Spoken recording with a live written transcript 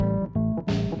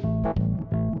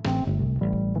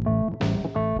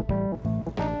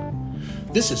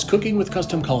This is Cooking with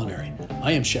Custom Culinary.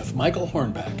 I am Chef Michael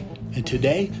Hornback, and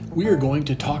today we are going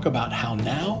to talk about how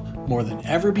now, more than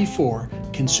ever before,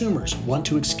 consumers want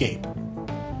to escape.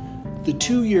 The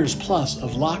 2 years plus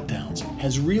of lockdowns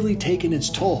has really taken its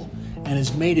toll and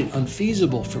has made it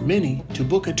unfeasible for many to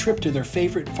book a trip to their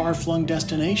favorite far-flung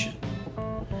destination.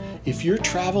 If you're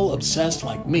travel obsessed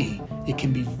like me, it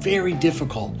can be very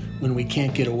difficult when we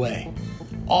can't get away.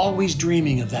 Always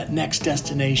dreaming of that next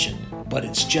destination, but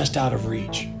it's just out of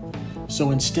reach.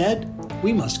 So instead,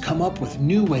 we must come up with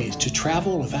new ways to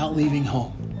travel without leaving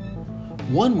home.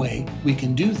 One way we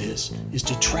can do this is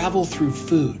to travel through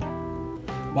food.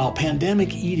 While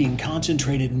pandemic eating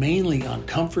concentrated mainly on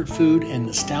comfort food and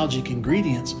nostalgic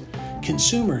ingredients,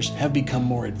 consumers have become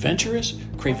more adventurous,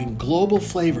 craving global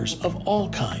flavors of all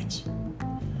kinds.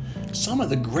 Some of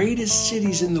the greatest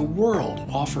cities in the world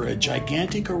offer a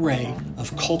gigantic array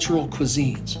of cultural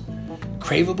cuisines.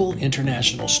 Craveable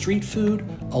international street food,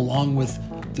 along with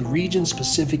the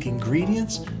region-specific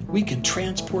ingredients, we can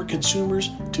transport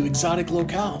consumers to exotic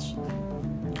locales.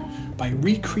 By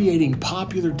recreating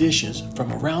popular dishes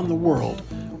from around the world,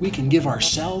 we can give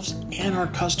ourselves and our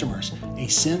customers a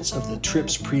sense of the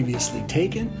trips previously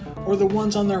taken or the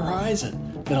ones on the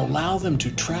horizon that allow them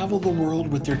to travel the world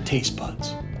with their taste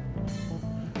buds.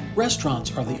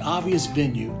 Restaurants are the obvious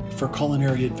venue for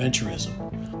culinary adventurism.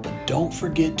 Don't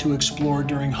forget to explore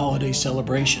during holiday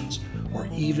celebrations or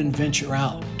even venture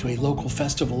out to a local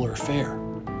festival or fair.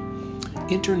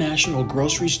 International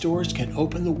grocery stores can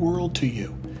open the world to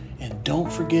you, and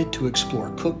don't forget to explore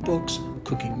cookbooks,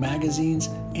 cooking magazines,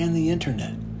 and the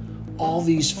internet. All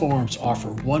these forms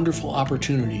offer wonderful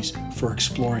opportunities for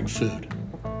exploring food.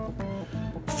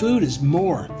 Food is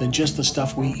more than just the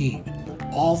stuff we eat.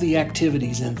 All the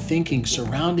activities and thinking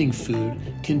surrounding food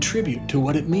contribute to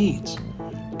what it means.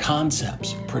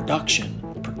 Concepts, production,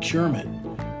 procurement,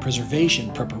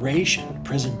 preservation, preparation,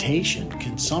 presentation,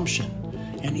 consumption,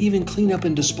 and even cleanup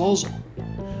and disposal.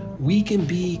 We can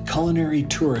be culinary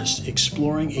tourists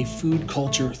exploring a food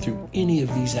culture through any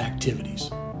of these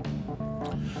activities.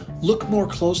 Look more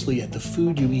closely at the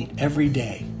food you eat every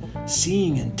day,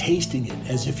 seeing and tasting it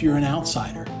as if you're an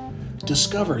outsider.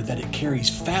 Discover that it carries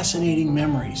fascinating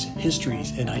memories,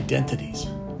 histories, and identities.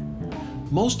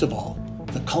 Most of all,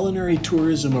 the culinary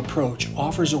tourism approach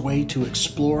offers a way to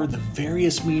explore the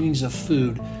various meanings of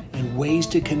food and ways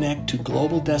to connect to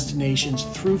global destinations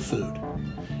through food.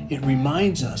 It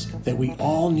reminds us that we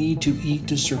all need to eat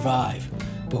to survive,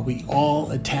 but we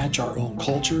all attach our own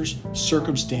cultures,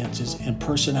 circumstances, and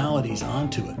personalities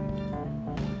onto it.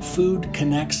 Food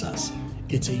connects us.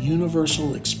 It's a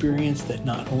universal experience that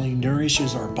not only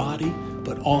nourishes our body,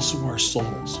 but also our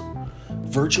souls.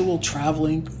 Virtual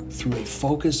traveling through a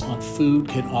focus on food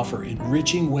can offer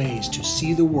enriching ways to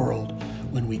see the world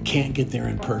when we can't get there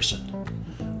in person.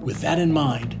 With that in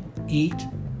mind, eat,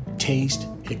 taste,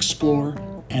 explore,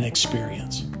 and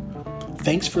experience.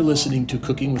 Thanks for listening to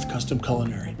Cooking with Custom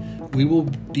Culinary. We will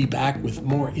be back with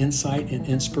more insight and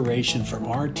inspiration from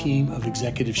our team of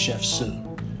executive chefs soon.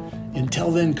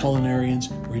 Until then,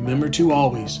 culinarians, remember to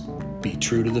always be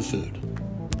true to the food.